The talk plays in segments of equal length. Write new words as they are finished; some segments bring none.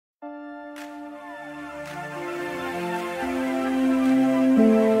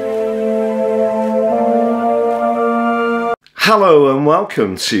Hello and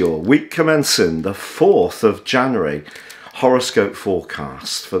welcome to your week commencing the 4th of January horoscope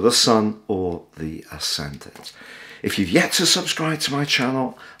forecast for the Sun or the Ascendant. If you've yet to subscribe to my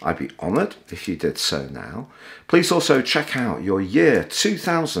channel, I'd be honoured if you did so now. Please also check out your year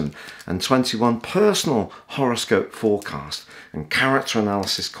 2021 personal horoscope forecast and character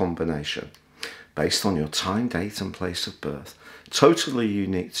analysis combination based on your time, date and place of birth, totally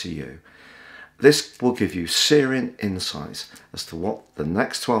unique to you. This will give you searing insights as to what the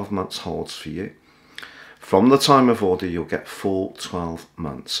next 12 months holds for you. From the time of order, you'll get full 12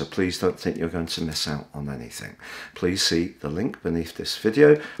 months, so please don't think you're going to miss out on anything. Please see the link beneath this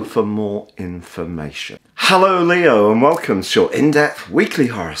video for more information. Hello Leo and welcome to your in-depth weekly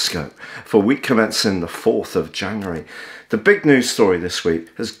horoscope for week commencing the 4th of January. The big news story this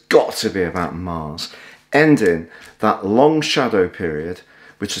week has got to be about Mars, ending that long shadow period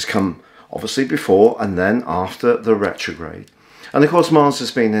which has come obviously before and then after the retrograde. And of course Mars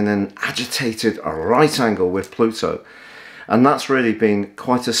has been in an agitated right angle with Pluto, and that's really been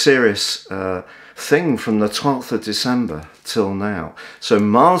quite a serious thing from the 12th of December till now. So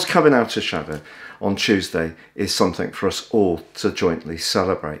Mars coming out of shadow on Tuesday is something for us all to jointly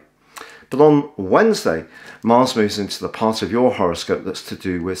celebrate. But on Wednesday, Mars moves into the part of your horoscope that's to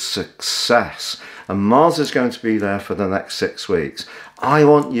do with success. And Mars is going to be there for the next 6 weeks. I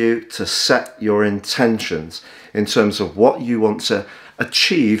want you to set your intentions in terms of what you want to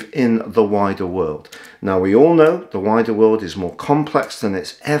achieve in the wider world. Now, we all know the wider world is more complex than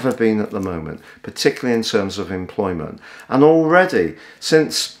it's ever been at the moment, particularly in terms of employment. And already,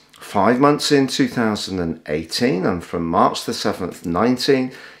 since 5 months in 2018 and from March the 7th,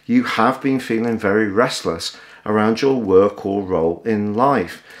 19, you have been feeling very restless around your work or role in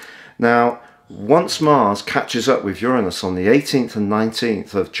life. Now, once Mars catches up with Uranus on the 18th and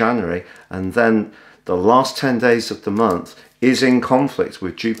 19th of January, and then the last 10 days of the month is in conflict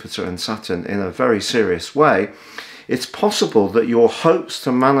with Jupiter and Saturn in a very serious way, it's possible that your hopes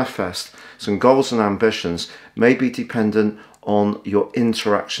to manifest some goals and ambitions may be dependent on your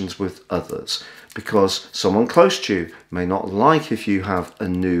interactions with others, because someone close to you may not like if you have a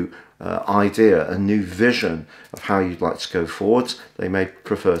new idea, a new vision of how you'd like to go forwards. They may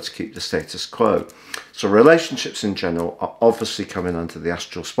prefer to keep the status quo. So relationships in general are obviously coming under the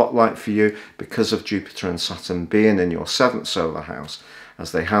astral spotlight for you because of Jupiter and Saturn being in your 7th solar house,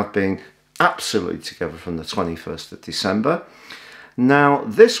 as they have been absolutely together from the 21st of December. Now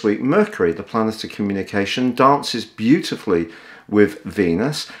this week, Mercury, the planet of communication, dances beautifully with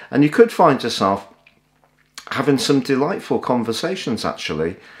Venus, and you could find yourself having some delightful conversations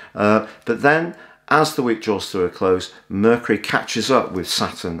actually, but then as the week draws to a close, Mercury catches up with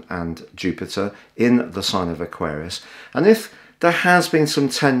Saturn and Jupiter in the sign of Aquarius, and if there has been some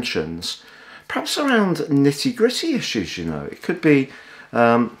tensions, perhaps around nitty-gritty issues, you know, it could be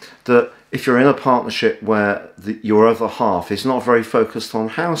that if you're in a partnership where your other half is not very focused on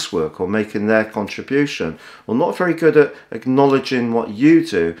housework or making their contribution, or not very good at acknowledging what you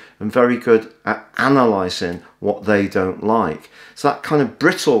do and very good at analysing what they don't like. So that kind of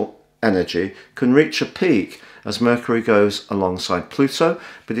brittle energy can reach a peak as Mercury goes alongside Pluto,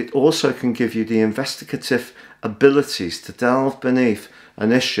 but it also can give you the investigative abilities to delve beneath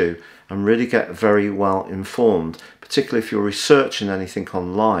an issue and really get very well informed. Particularly if you're researching anything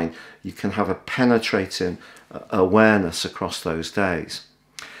online, you can have a penetrating awareness across those days.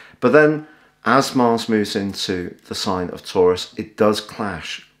 But then as Mars moves into the sign of Taurus, it does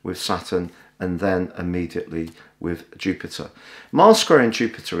clash with Saturn and then immediately with Jupiter. Mars squaring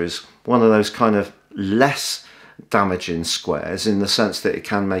Jupiter is one of those kind of less damaging squares, in the sense that it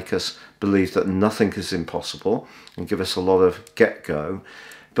can make us believe that nothing is impossible and give us a lot of get-go.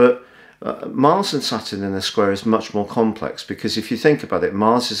 But Mars and Saturn in a square is much more complex, because if you think about it,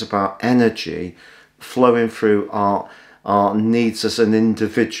 Mars is about energy flowing through our needs as an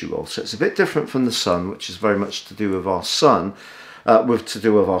individual. So it's a bit different from the Sun, which is very much to do with our sun, to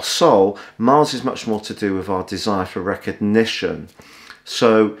do with our soul. Mars is much more to do with our desire for recognition.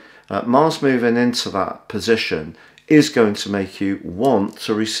 So Mars moving into that position is going to make you want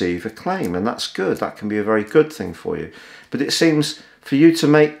to receive acclaim, and that's good. That can be a very good thing for you. But it seems for you to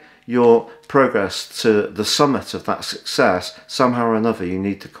make your progress to the summit of that success, somehow or another you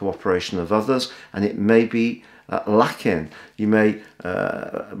need the cooperation of others, and it may be lacking. You may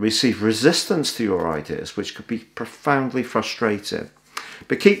receive resistance to your ideas, which could be profoundly frustrating.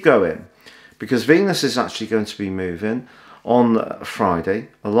 But keep going, because Venus is actually going to be moving on Friday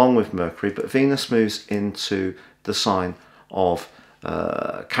along with Mercury, but Venus moves into the sign of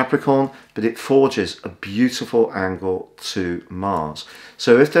Capricorn, but it forges a beautiful angle to Mars.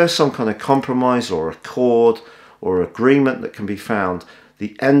 So if there's some kind of compromise or accord or agreement that can be found,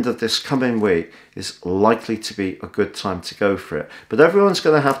 the end of this coming week is likely to be a good time to go for it. But everyone's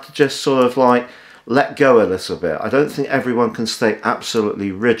going to have to just sort of like let go a little bit. I don't think everyone can stay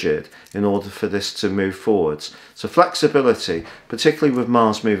absolutely rigid in order for this to move forwards. So flexibility, particularly with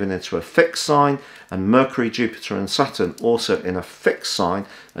Mars moving into a fixed sign and Mercury, Jupiter and Saturn also in a fixed sign,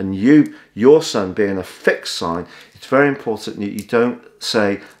 and your Sun being a fixed sign, it's very important that you don't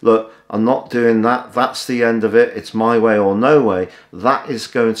say, look, I'm not doing that, that's the end of it, it's my way or no way. That is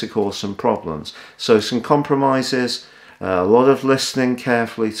going to cause some problems. So some compromises, a lot of listening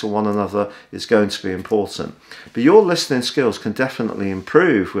carefully to one another is going to be important. But your listening skills can definitely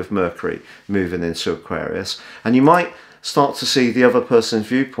improve with Mercury moving into Aquarius, and you might start to see the other person's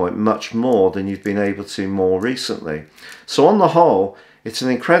viewpoint much more than you've been able to more recently. So on the whole, it's an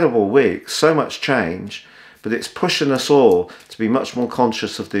incredible week, so much change, but it's pushing us all to be much more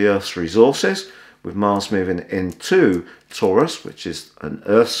conscious of the Earth's resources, with Mars moving into Taurus, which is an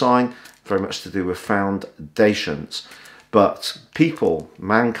Earth sign, very much to do with foundations. But people,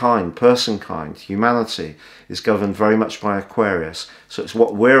 mankind, personkind, humanity is governed very much by Aquarius. So it's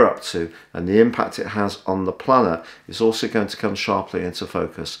what we're up to, and the impact it has on the planet is also going to come sharply into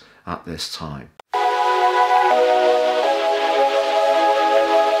focus at this time.